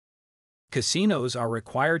Casinos are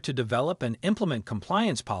required to develop and implement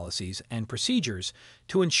compliance policies and procedures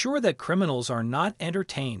to ensure that criminals are not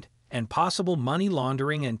entertained and possible money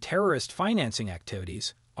laundering and terrorist financing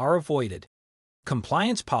activities are avoided.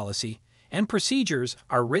 Compliance policy and procedures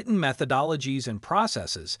are written methodologies and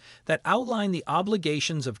processes that outline the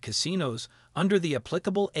obligations of casinos under the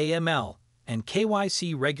applicable AML and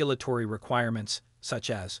KYC regulatory requirements, such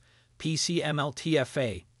as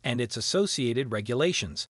PCML-TFA and its associated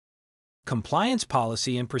regulations. Compliance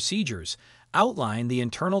policy and procedures outline the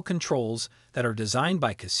internal controls that are designed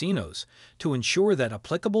by casinos to ensure that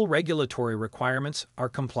applicable regulatory requirements are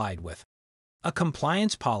complied with. A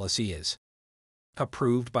compliance policy is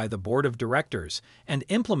approved by the Board of Directors and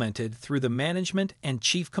implemented through the Management and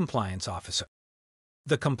Chief Compliance Officer.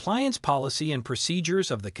 The compliance policy and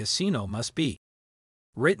procedures of the casino must be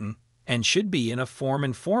written and should be in a form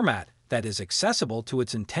and format that is accessible to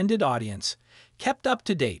its intended audience, kept up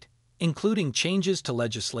to date, including changes to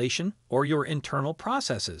legislation or your internal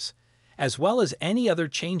processes, as well as any other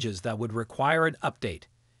changes that would require an update,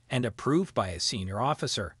 and approved by a senior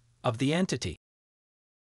officer of the entity.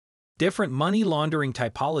 Different money laundering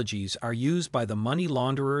typologies are used by the money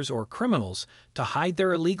launderers or criminals to hide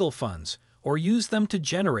their illegal funds or use them to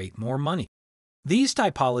generate more money. These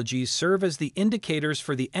typologies serve as the indicators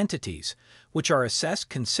for the entities, which are assessed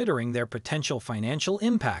considering their potential financial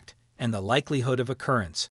impact and the likelihood of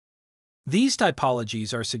occurrence. These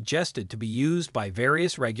typologies are suggested to be used by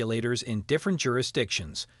various regulators in different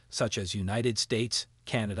jurisdictions, such as United States,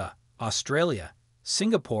 Canada, Australia,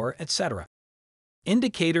 Singapore, etc.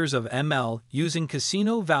 Indicators of ML using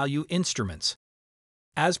casino value instruments.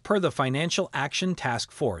 As per the Financial Action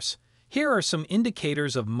Task Force, here are some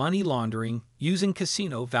indicators of money laundering using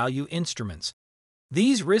casino value instruments.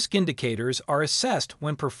 These risk indicators are assessed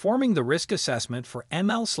when performing the risk assessment for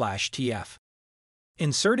ML/TF.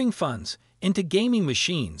 Inserting funds into gaming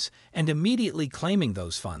machines and immediately claiming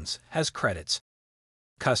those funds as credits.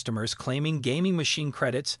 Customers claiming gaming machine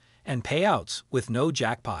credits and payouts with no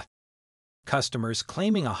jackpot. Customers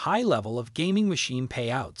claiming a high level of gaming machine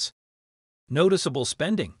payouts. Noticeable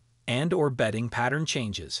spending and/or betting pattern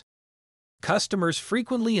changes. Customers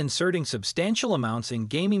frequently inserting substantial amounts in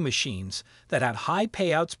gaming machines that have high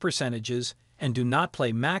payouts percentages and do not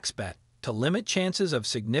play max bet to limit chances of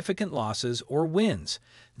significant losses or wins,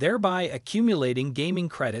 thereby accumulating gaming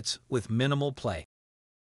credits with minimal play.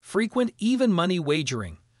 Frequent even money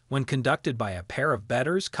wagering when conducted by a pair of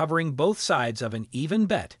bettors covering both sides of an even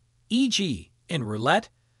bet, e.g., in roulette,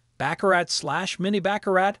 baccarat/mini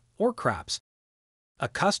baccarat, or craps. A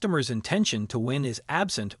customer's intention to win is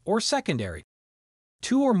absent or secondary.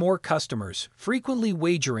 Two or more customers frequently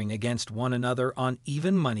wagering against one another on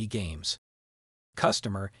even money games.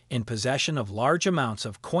 Customer in possession of large amounts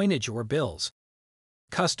of coinage or bills.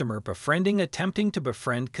 Customer befriending attempting to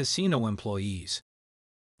befriend casino employees.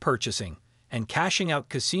 Purchasing and cashing out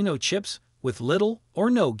casino chips with little or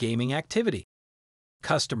no gaming activity.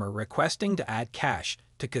 Customer requesting to add cash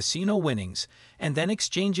to casino winnings and then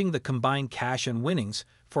exchanging the combined cash and winnings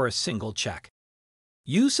for a single check.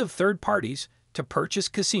 Use of third parties to purchase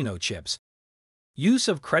casino chips. Use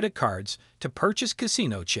of credit cards to purchase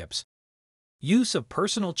casino chips. Use of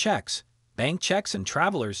personal checks, bank checks and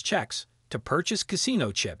traveler's checks to purchase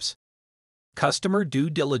casino chips. Customer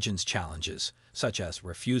due diligence challenges, such as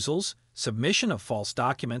refusals, submission of false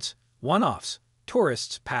documents, one-offs,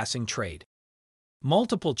 tourists passing trade.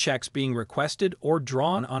 Multiple checks being requested or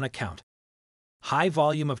drawn on account. High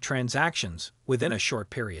volume of transactions within a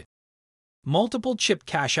short period. Multiple chip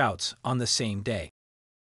cash outs on the same day.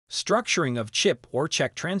 Structuring of chip or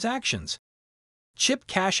check transactions. Chip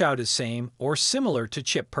cash out is same or similar to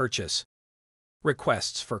chip purchase.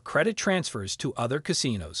 Requests for credit transfers to other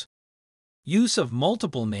casinos. Use of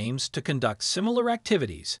multiple names to conduct similar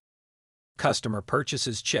activities. Customer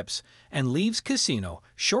purchases chips and leaves casino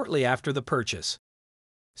shortly after the purchase.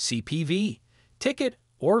 CPV, ticket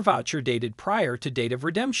or voucher dated prior to date of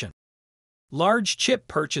redemption. Large chip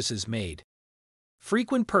purchases made.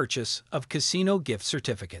 Frequent purchase of casino gift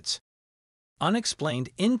certificates. Unexplained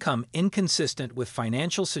income inconsistent with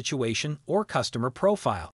financial situation or customer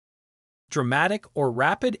profile. Dramatic or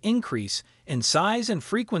rapid increase in size and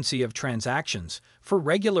frequency of transactions for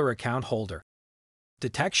regular account holder.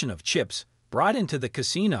 Detection of chips brought into the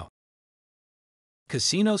casino.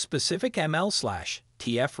 Casino-specific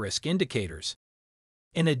ML/TF risk indicators.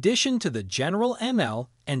 In addition to the general ML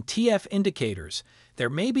and TF indicators, there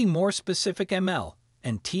may be more specific ML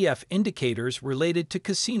and TF indicators related to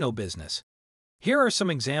casino business. Here are some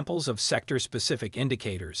examples of sector-specific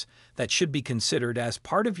indicators that should be considered as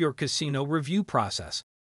part of your casino review process.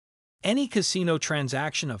 Any casino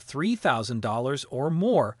transaction of $3,000 or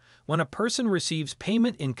more when a person receives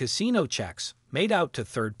payment in casino checks made out to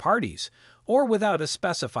third parties or without a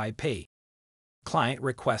specified pay. Client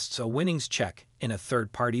requests a winnings check in a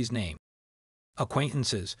third party's name.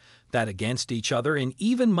 Acquaintances bet against each other in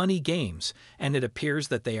even money games, and it appears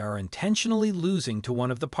that they are intentionally losing to one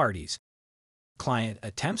of the parties. Client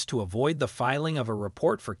attempts to avoid the filing of a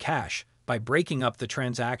report for cash by breaking up the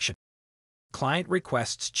transaction. Client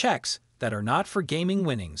requests checks that are not for gaming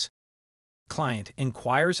winnings. Client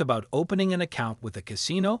inquires about opening an account with a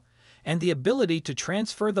casino and the ability to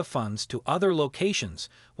transfer the funds to other locations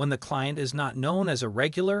when the client is not known as a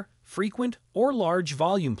regular, frequent, or large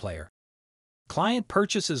volume player. Client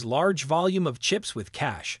purchases large volume of chips with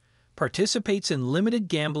cash, participates in limited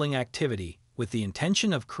gambling activity with the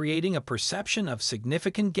intention of creating a perception of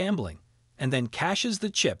significant gambling, and then cashes the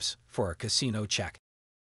chips for a casino check.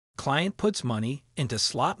 Client puts money into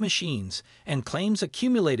slot machines and claims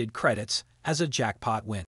accumulated credits as a jackpot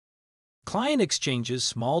win. Client exchanges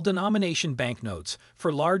small denomination banknotes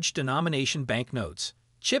for large denomination banknotes,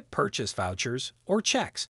 chip purchase vouchers, or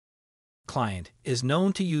checks. Client is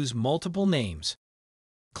known to use multiple names.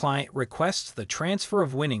 Client requests the transfer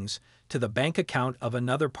of winnings to the bank account of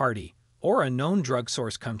another party, or a known drug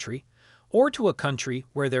source country, or to a country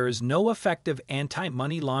where there is no effective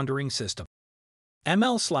anti-money laundering system.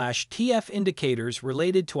 ML/TF indicators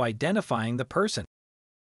related to identifying the person.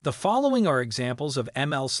 The following are examples of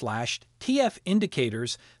ML/TF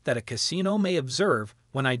indicators that a casino may observe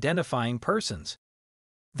when identifying persons.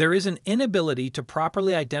 There is an inability to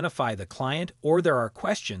properly identify the client, or there are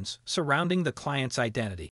questions surrounding the client's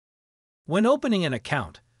identity. When opening an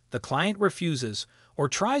account, the client refuses or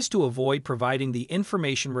tries to avoid providing the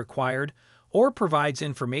information required, or provides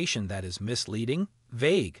information that is misleading,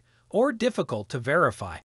 vague, or difficult to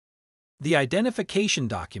verify. The identification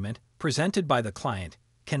document presented by the client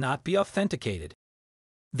cannot be authenticated.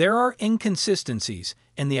 There are inconsistencies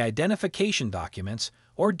in the identification documents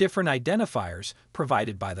or different identifiers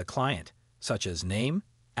provided by the client, such as name,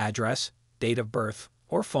 address, date of birth,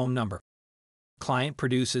 or phone number. Client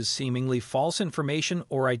produces seemingly false information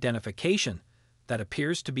or identification that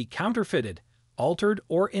appears to be counterfeited, altered,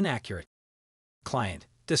 or inaccurate. Client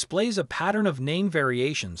displays a pattern of name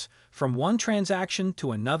variations from one transaction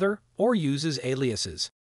to another or uses aliases.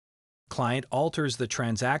 Client alters the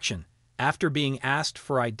transaction after being asked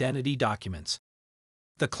for identity documents.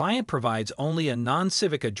 The client provides only a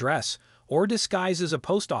non-civic address or disguises a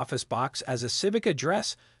post office box as a civic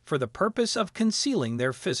address for the purpose of concealing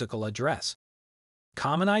their physical address.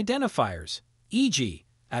 Common identifiers, e.g.,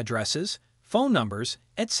 addresses, phone numbers,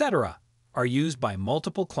 etc., are used by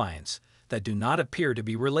multiple clients that do not appear to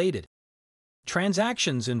be related.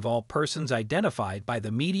 Transactions involve persons identified by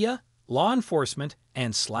the media, law enforcement,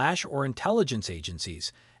 and/or intelligence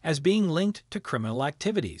agencies as being linked to criminal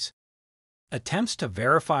activities. Attempts to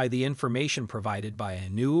verify the information provided by a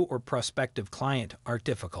new or prospective client are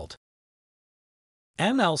difficult.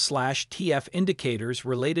 ML/TF indicators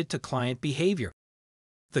related to client behavior.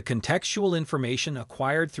 The contextual information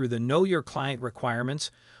acquired through the Know Your Client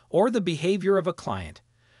requirements or the behavior of a client,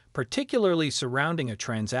 particularly surrounding a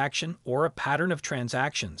transaction or a pattern of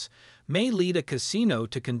transactions, may lead a casino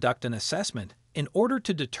to conduct an assessment in order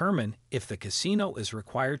to determine if the casino is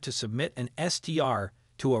required to submit an STR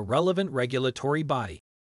to a relevant regulatory body.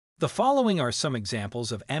 The following are some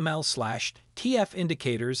examples of ML/TF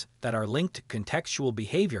indicators that are linked to contextual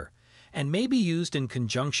behavior and may be used in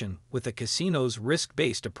conjunction with the casino's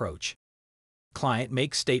risk-based approach. Client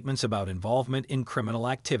makes statements about involvement in criminal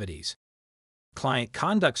activities. Client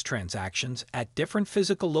conducts transactions at different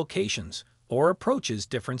physical locations or approaches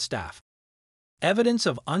different staff. Evidence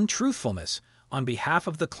of untruthfulness on behalf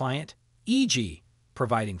of the client, e.g.,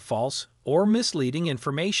 providing false or misleading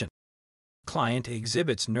information. Client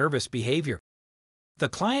exhibits nervous behavior. The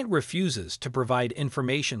client refuses to provide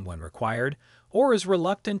information when required or is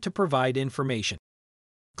reluctant to provide information.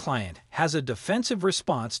 Client has a defensive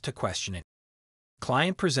response to questioning.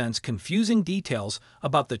 Client presents confusing details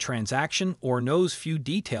about the transaction or knows few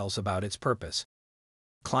details about its purpose.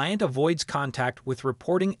 Client avoids contact with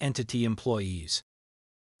reporting entity employees.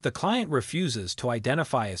 The client refuses to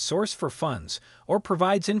identify a source for funds or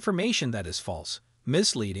provides information that is false,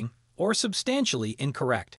 misleading, or substantially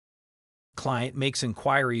incorrect. Client makes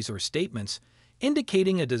inquiries or statements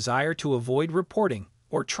indicating a desire to avoid reporting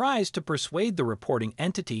or tries to persuade the reporting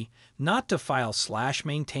entity not to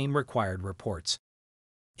file/maintain required reports.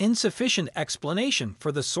 Insufficient explanation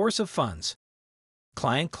for the source of funds.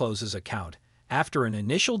 Client closes account after an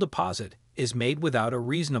initial deposit is made without a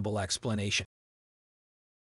reasonable explanation.